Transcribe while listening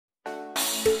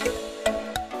Welcome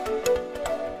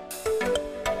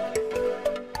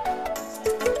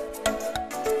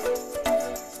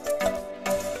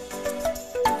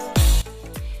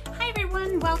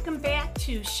back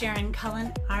to Sharon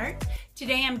Cullen Art.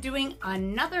 Today I'm doing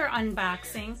another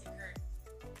unboxing.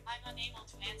 I'm unable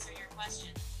to answer your question.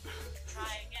 Try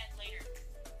again later.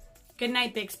 Good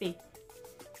night, Bixby.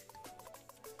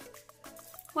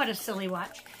 What a silly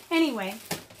watch. Anyway,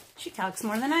 she talks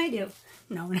more than I do.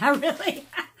 No, not really.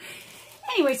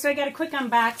 Anyway, so I got a quick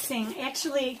unboxing.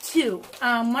 Actually, two.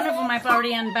 One of them I've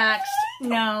already unboxed.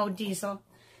 No, Diesel.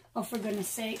 Oh, for goodness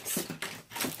sakes.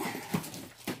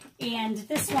 And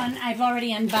this one I've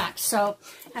already unboxed, so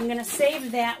I'm going to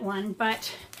save that one.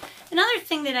 But another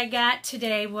thing that I got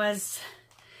today was,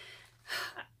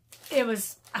 it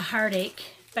was a heartache,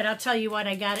 but I'll tell you what,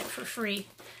 I got it for free,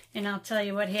 and I'll tell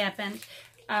you what happened.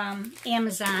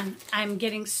 Amazon. I'm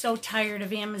getting so tired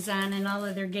of Amazon and all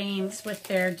of their games with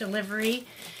their delivery.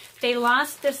 They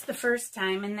lost this the first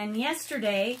time, and then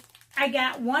yesterday I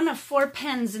got one of 4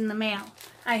 pens in the mail.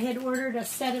 I had ordered a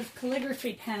set of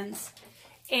calligraphy pens,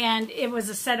 and it was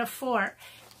a set of 4,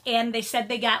 and they said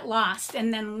they got lost,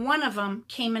 and then one of them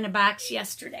came in a box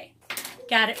yesterday.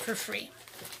 Got it for free.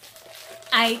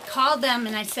 I called them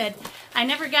and I said, I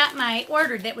never got my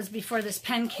order. That was before this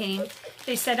pen came.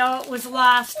 They said, oh, it was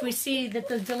lost. We see that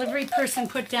the delivery person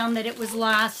put down that it was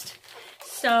lost,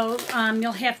 so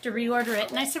you'll have to reorder it.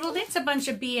 And I said, well, that's a bunch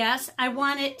of BS. I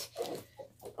want it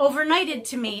overnighted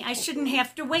to me. I shouldn't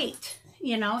have to wait,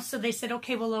 you know. So they said,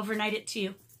 okay, we'll overnight it to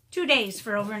you. 2 days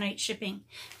for overnight shipping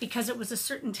because it was a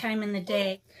certain time in the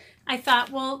day. I thought,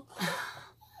 well,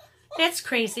 that's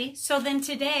crazy. So then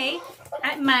today,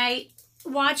 my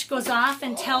watch goes off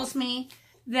and tells me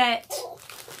that,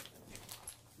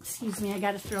 excuse me, I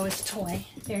got to throw his toy.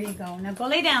 There you go. Now go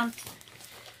lay down.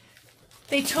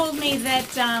 They told me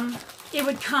that it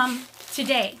would come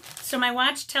today. So my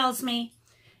watch tells me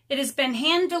it has been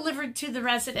hand delivered to the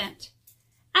resident.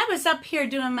 I was up here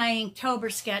doing my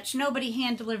Inktober sketch. Nobody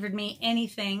hand-delivered me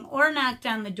anything or knocked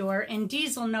on the door, and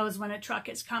Diesel knows when a truck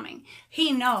is coming.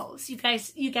 He knows. You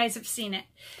guys have seen it.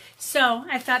 So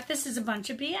I thought, this is a bunch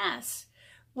of BS.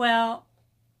 Well,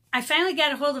 I finally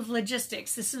got a hold of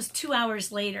logistics. This was 2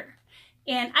 hours later.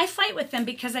 And I fight with them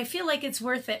because I feel like it's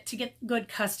worth it to get good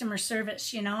customer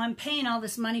service. You know, I'm paying all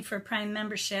this money for a Prime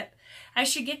membership. I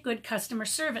should get good customer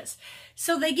service.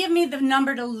 So they give me the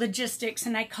number to logistics,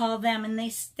 and I call them, and they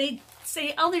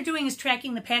say all they're doing is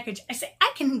tracking the package. I say,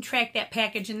 I can track that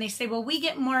package. And they say, well, we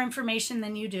get more information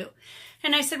than you do.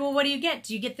 And I said, well, what do you get?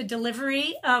 Do you get the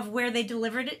delivery of where they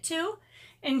delivered it to?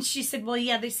 And she said, well,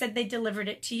 yeah, they said they delivered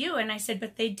it to you. And I said,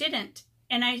 but they didn't.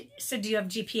 And I said, do you have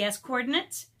GPS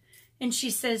coordinates? And she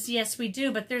says, yes, we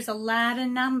do, but there's a lot of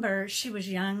numbers. She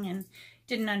was young and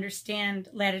didn't understand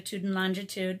latitude and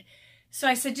longitude. So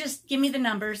I said, just give me the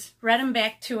numbers, read them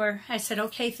back to her. I said,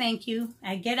 okay, thank you.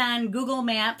 I get on Google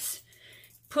Maps,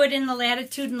 put in the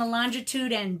latitude and the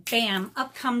longitude, and bam,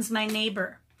 up comes my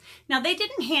neighbor. Now, they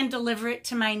didn't hand deliver it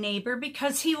to my neighbor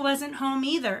because he wasn't home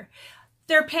either.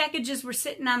 Their packages were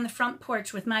sitting on the front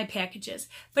porch with my packages.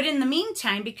 But in the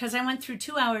meantime, because I went through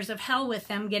 2 hours of hell with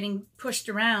them getting pushed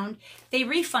around, they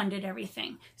refunded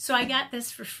everything. So I got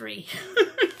this for free.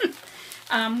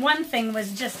 One thing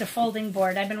was just a folding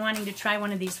board. I've been wanting to try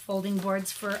one of these folding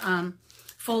boards for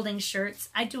folding shirts.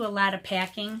 I do a lot of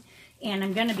packing, and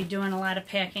I'm going to be doing a lot of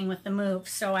packing with the move.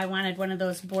 So I wanted one of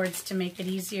those boards to make it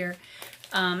easier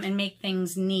and make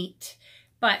things neat.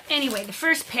 But anyway, the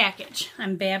first package,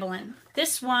 I'm babbling.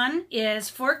 This one is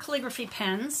 4 calligraphy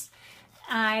pens.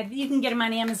 You can get them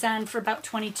on Amazon for about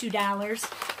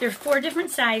 $22. They're 4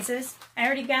 different sizes. I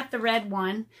already got the red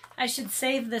one. I should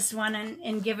save this one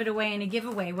and give it away in a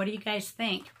giveaway. What do you guys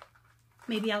think?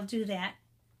 Maybe I'll do that.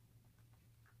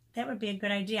 That would be a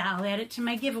good idea. I'll add it to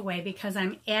my giveaway because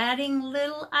I'm adding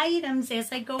little items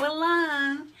as I go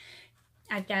along.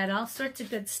 I've got all sorts of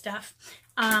good stuff.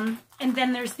 And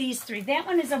then there's these 3. That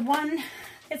one is a 1,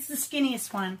 it's the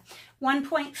skinniest one,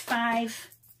 1.5.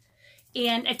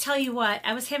 And I tell you what,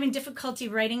 I was having difficulty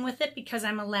writing with it because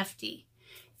I'm a lefty.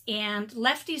 And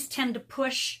lefties tend to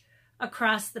push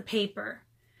across the paper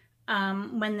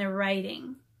when they're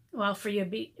writing. Well, for you,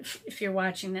 if you're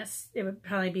watching this, it would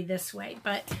probably be this way.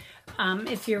 But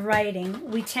if you're writing,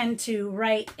 we tend to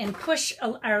write and push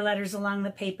our letters along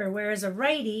the paper, whereas a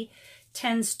righty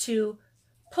tends to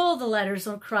pull the letters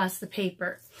across the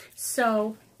paper.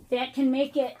 So that can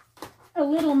make it a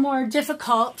little more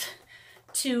difficult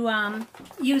to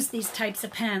use these types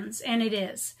of pens, and it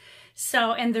is.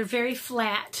 So, and they're very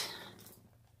flat,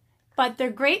 but they're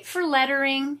great for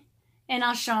lettering, and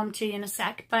I'll show them to you in a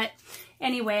sec. But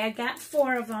anyway, I got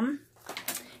 4 of them.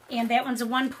 and that one's a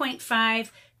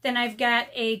 1.5. Then I've got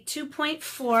a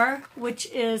 2.4, which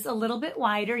is a little bit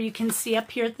wider. You can see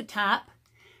up here at the top,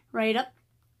 right up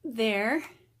there.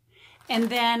 And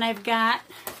then I've got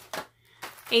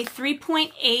a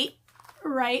 3.8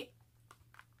 right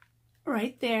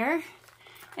there.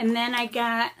 And then I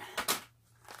got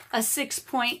a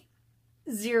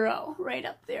 6.0 right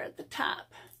up there at the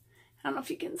top. I don't know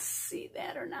if you can see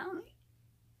that or not.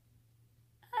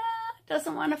 It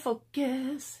doesn't want to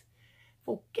focus.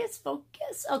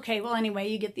 Focus. Okay, well anyway,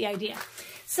 you get the idea.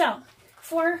 So,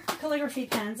 4 calligraphy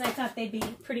pens, I thought they'd be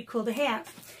pretty cool to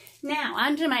have. Now,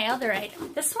 on to my other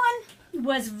item. This one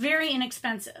was very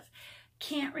inexpensive.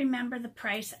 Can't remember the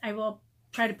price. I will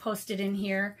try to post it in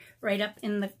here, right up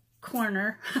in the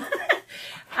corner.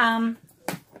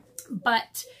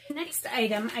 But next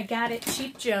item, I got at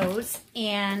Cheap Joe's,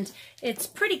 and it's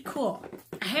pretty cool.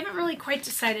 I haven't really quite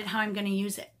decided how I'm going to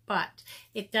use it, but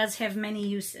it does have many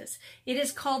uses. It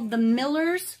is called the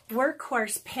Miller's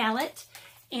Workhorse Palette,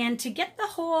 and to get the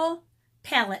whole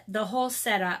palette, the whole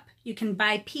setup, you can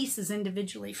buy pieces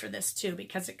individually for this too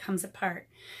because it comes apart.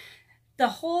 The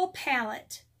whole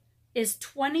palette is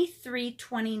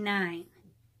 $23.29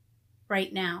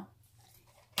 right now.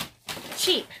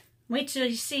 Cheap. Wait till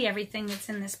you see everything that's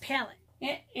in this palette.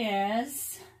 It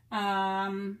is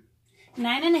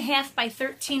 9.5 by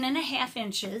 13.5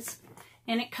 inches,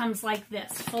 and it comes like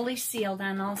this, fully sealed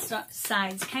on all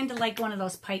sides, kind of like one of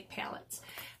those pipe palettes,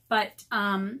 but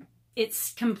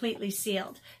it's completely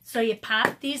sealed. So you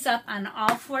pop these up on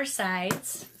all 4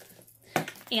 sides,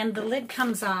 and the lid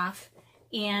comes off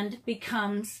and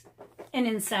becomes an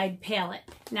inside palette.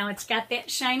 Now it's got that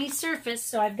shiny surface,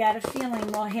 so I've got a feeling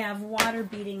we'll have water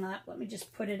beating up. Let me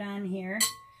just put it on here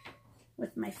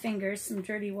with my fingers, some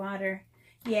dirty water.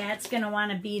 Yeah, it's going to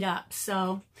want to beat up,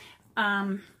 so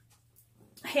I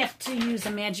have to use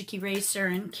a magic eraser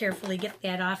and carefully get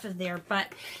that off of there.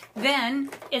 But then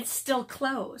it's still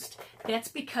closed. That's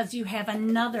because you have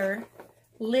another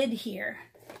lid here.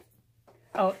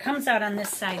 Oh, it comes out on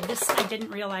this side. This, I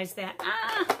didn't realize that.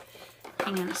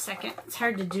 Hang on a second. It's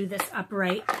hard to do this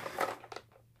upright.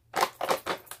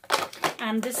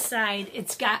 On this side,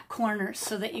 it's got corners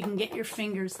so that you can get your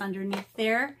fingers underneath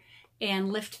there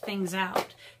and lift things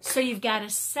out. So you've got a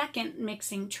second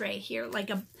mixing tray here, like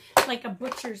a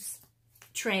butcher's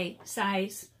tray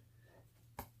size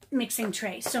mixing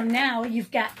tray. So now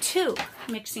you've got 2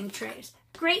 mixing trays.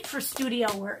 Great for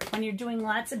studio work when you're doing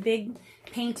lots of big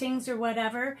paintings or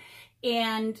whatever.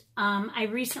 And I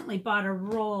recently bought a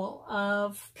roll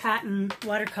of cotton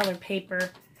watercolor paper,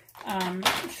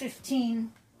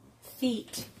 15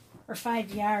 feet or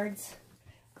 5 yards.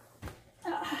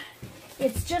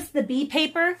 It's just the B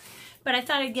paper, but I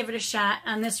thought I'd give it a shot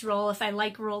on this roll if I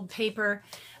like rolled paper.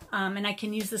 And I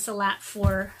can use this a lot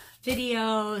for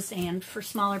videos and for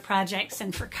smaller projects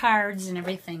and for cards and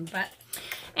everything. But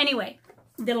anyway,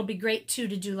 that'll be great too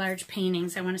to do large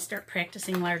paintings. I want to start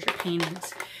practicing larger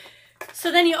paintings.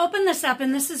 So then you open this up,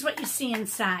 and this is what you see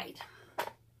inside.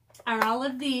 Are all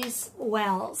of these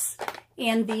wells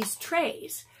and these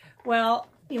trays. Well,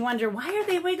 you wonder, why are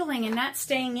they wiggling and not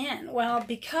staying in? Well,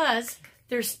 because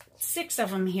there's 6 of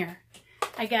them here.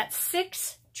 I got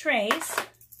 6 trays,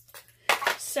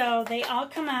 so they all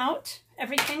come out.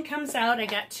 Everything comes out. I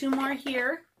got 2 more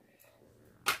here,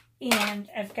 and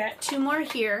I've got 2 more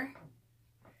here.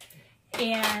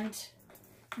 And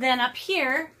then up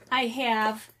here, I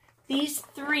have these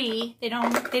 3, they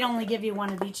only give you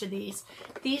 1 of each of these.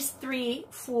 These 3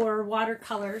 for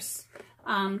watercolors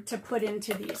to put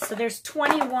into these. So there's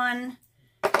 21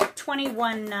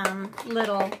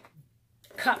 little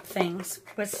cup things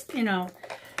with, you know,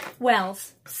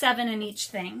 wells, 7 in each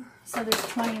thing. So there's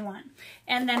 21.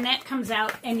 And then that comes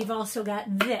out, and you've also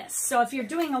got this. So if you're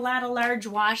doing a lot of large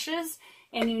washes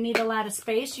and you need a lot of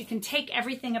space, you can take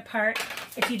everything apart.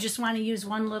 If you just want to use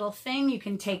one little thing, you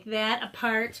can take that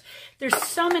apart. There's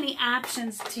so many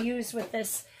options to use with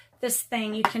this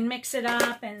thing. You can mix it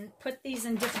up and put these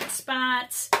in different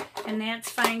spots, and that's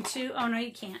fine too. Oh, no,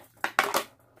 you can't.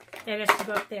 That has to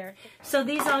go up there. So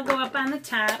these all go up on the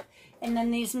top, and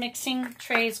then these mixing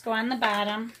trays go on the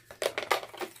bottom,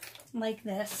 like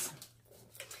this.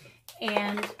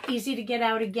 And easy to get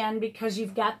out again because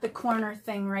you've got the corner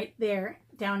thing right there,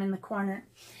 down in the corner.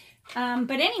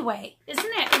 But anyway,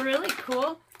 isn't that really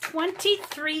cool?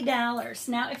 $23.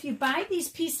 Now, if you buy these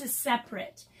pieces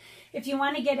separate, if you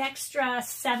want to get extra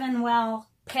 7-well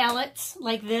palettes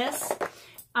like this,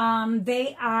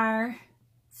 they are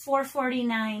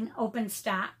 $4.49 open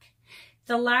stock.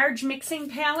 The large mixing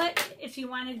palette, if you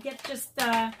want to get just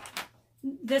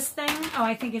this thing, oh,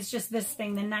 I think it's just this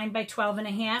thing, the 9 by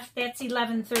 12.5, that's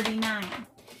 $11.39.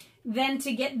 then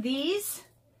to get these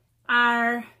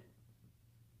are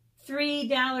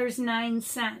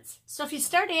 $3.09. So if you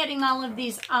start adding all of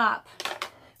these up,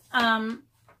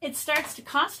 it starts to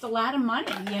cost a lot of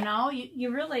money, you know.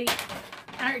 You really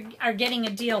are getting a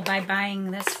deal by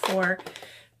buying this for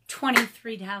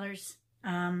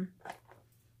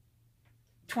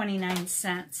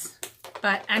 $23.29.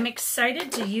 But I'm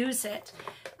excited to use it.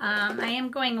 I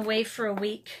am going away for a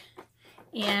week,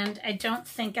 and I don't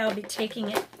think I'll be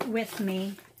taking it with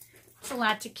me. It's a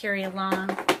lot to carry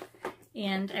along,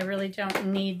 and I really don't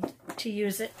need to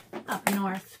use it up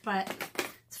north, but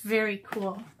it's very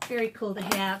cool to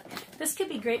have. This could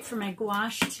be great for my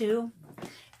gouache too,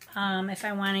 if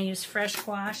I want to use fresh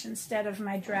gouache instead of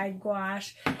my dried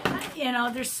gouache. You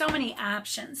know, there's so many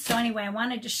options. So anyway, I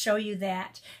wanted to show you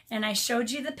that, and I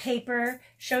showed you the paper,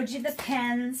 showed you the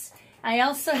pens. I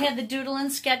also had the Doodle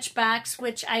and Sketch box,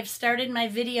 which I've started my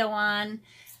video on,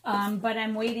 but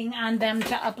I'm waiting on them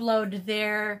to upload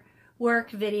their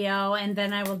work video, and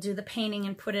then I will do the painting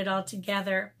and put it all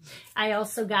together. I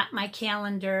also got my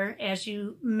calendar. As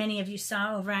many of you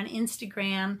saw over on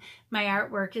Instagram, my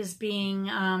artwork is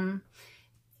being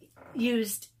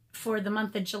used for the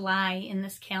month of July in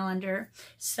this calendar.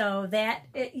 So that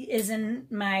is in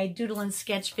my Doodle and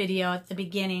Sketch video at the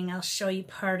beginning. I'll show you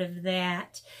part of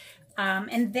that.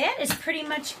 And that is pretty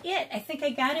much it. I think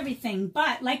I got everything.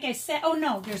 But like I said, oh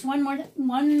no, there's one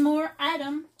more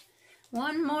item.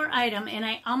 One more item, and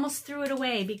I almost threw it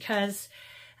away because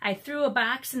I threw a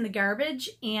box in the garbage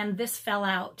and this fell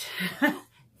out.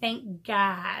 Thank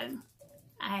God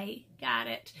I got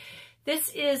it.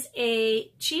 This is a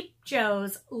Cheap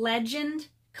Joe's Legend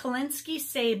Kolinsky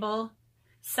Sable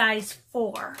size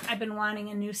 4. I've been wanting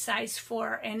a new size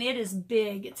 4, and it is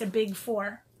big. It's a big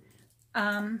 4.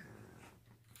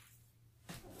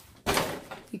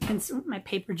 You can see, my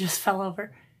paper just fell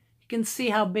over. You can see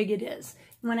how big it is.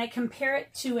 When I compare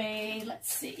it to a,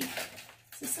 let's see,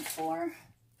 is this a 4?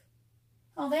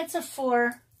 Oh, that's a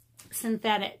 4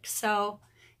 synthetic. So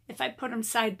if I put them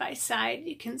side by side,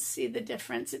 you can see the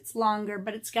difference. It's longer,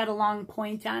 but it's got a long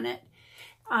point on it.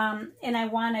 And I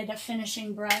wanted a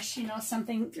finishing brush, you know,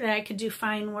 something that I could do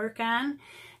fine work on.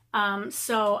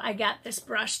 So I got this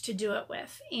brush to do it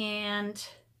with, and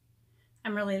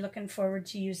I'm really looking forward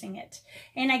to using it.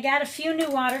 And I got a few new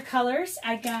watercolors.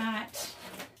 I got,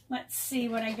 let's see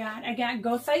what I got. I got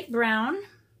Gothite Brown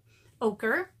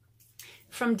Ochre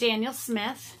from Daniel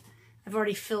Smith. I've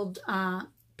already filled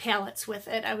palettes with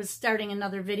it. I was starting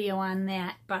another video on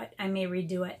that, but I may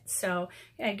redo it. So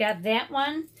I got that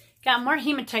one. Got more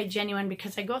Hematite Genuine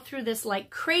because I go through this like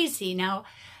crazy. Now,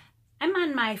 I'm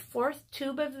on my 4th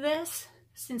tube of this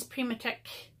since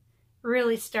Primatech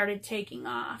really started taking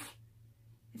off.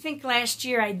 I think last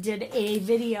year I did a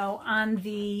video on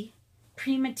the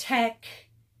Primatech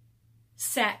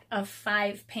set of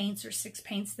 5 paints or 6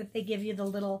 paints that they give you, the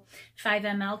little 5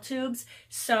 ml tubes.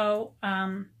 So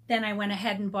then I went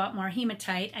ahead and bought more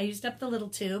hematite. I used up the little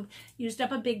tube, used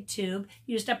up a big tube,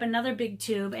 used up another big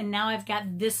tube, and now I've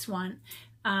got this one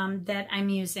that I'm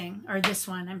using, or this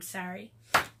one, I'm sorry.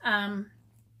 And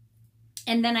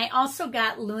then I also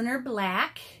got Lunar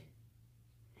Black,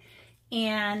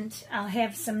 and I'll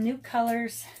have some new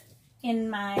colors in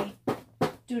my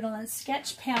Doodle and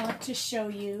Sketch palette to show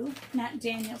you. Not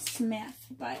Daniel Smith,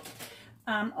 but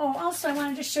oh, also I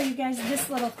wanted to show you guys this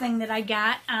little thing that I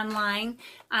got online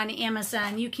on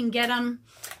Amazon. You can get them.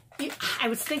 I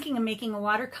was thinking of making a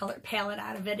watercolor palette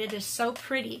out of it. It is so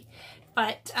pretty,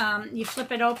 but you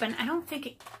flip it open. I don't think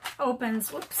it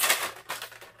opens. Whoops,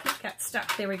 it got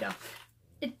stuck. There we go.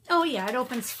 Oh yeah, it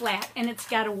opens flat, and it's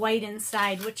got a white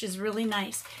inside, which is really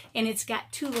nice, and it's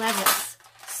got 2 levels.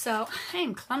 So I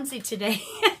am clumsy today.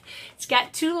 It's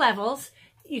got 2 levels.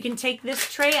 You can take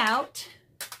this tray out,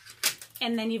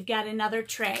 and then you've got another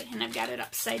tray, and I've got it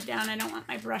upside down. I don't want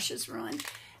my brushes ruined,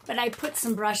 but I put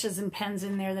some brushes and pens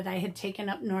in there that I had taken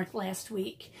up north last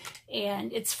week,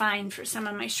 and it's fine for some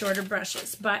of my shorter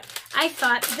brushes. But I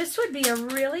thought this would be a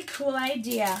really cool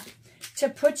idea to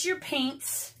put your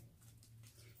paints.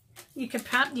 You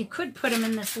could put them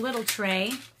in this little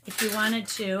tray if you wanted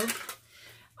to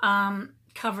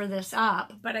cover this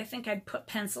up, but I think I'd put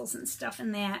pencils and stuff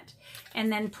in that,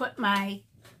 and then put my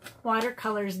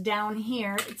watercolors down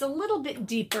here. It's a little bit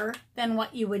deeper than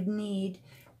what you would need,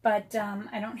 but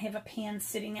I don't have a pan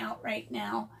sitting out right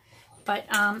now. But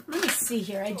let me see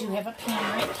here. I do have a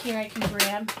pan right here I can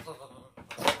grab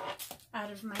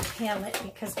out of my palette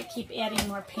because I keep adding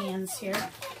more pans here.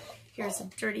 Here's a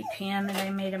dirty pan that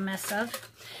I made a mess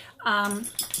of.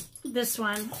 This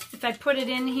one, if I put it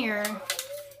in here,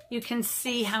 you can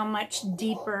see how much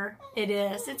deeper it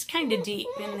is. It's kind of deep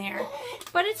in there,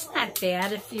 but it's not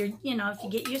bad. If you're, you know, if you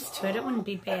get used to it, it wouldn't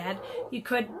be bad. You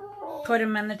could put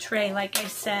them on the tray, like I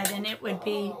said, and it would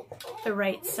be the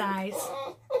right size.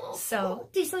 So,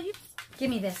 Diesel, you give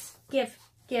me this. Give.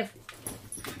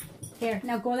 Here,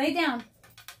 now go lay down.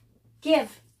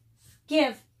 Give.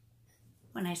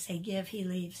 When I say give, he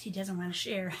leaves. He doesn't want to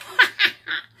share.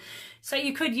 So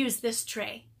you could use this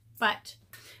tray, but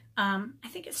I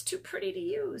think it's too pretty to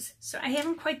use. So I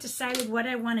haven't quite decided what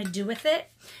I want to do with it.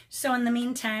 So in the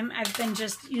meantime, I've been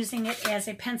just using it as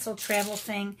a pencil travel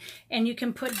thing. And you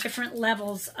can put different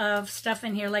levels of stuff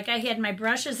in here. Like I had my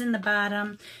brushes in the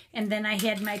bottom, and then I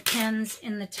had my pens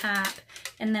in the top.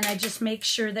 And then I just make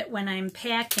sure that when I'm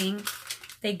packing,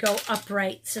 they go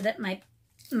upright so that my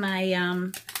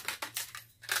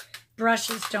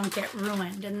brushes don't get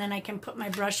ruined. And then I can put my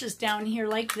brushes down here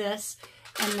like this,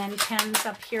 and then pens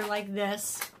up here like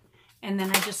this, and then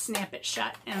I just snap it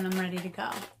shut and I'm ready to go.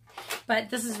 But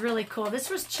this is really cool. This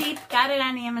was cheap. Got it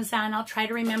on Amazon. I'll try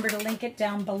to remember to link it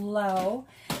down below.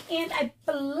 And I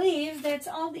believe that's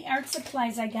all the art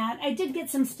supplies I got. I did get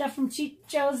some stuff from Cheap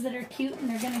Joe's that are cute, and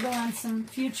they're going to go on some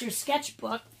future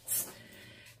sketchbooks.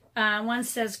 One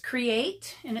says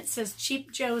Create, and it says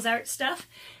Cheap Joe's Art Stuff.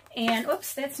 And,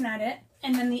 oops, that's not it.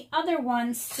 And then the other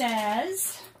one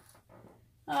says,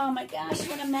 oh my gosh,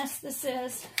 what a mess this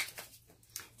is.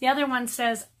 The other one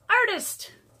says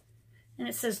Artist. And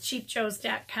it says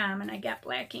cheapjoes.com, and I got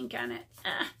black ink on it.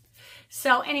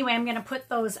 So anyway, I'm going to put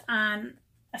those on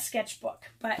a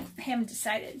sketchbook, but I haven't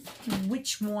decided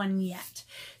which one yet.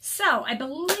 So I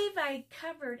believe I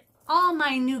covered all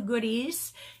my new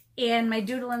goodies, and my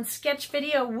doodle and sketch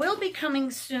video will be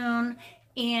coming soon.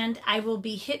 And I will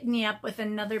be hitting you up with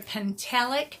another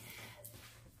Pentalic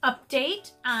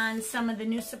update on some of the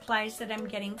new supplies that I'm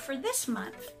getting for this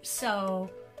month. So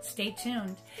stay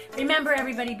tuned. Remember,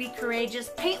 everybody, be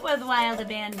courageous, paint with wild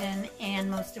abandon,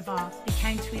 and most of all, be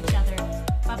kind to each other.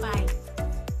 Bye-bye.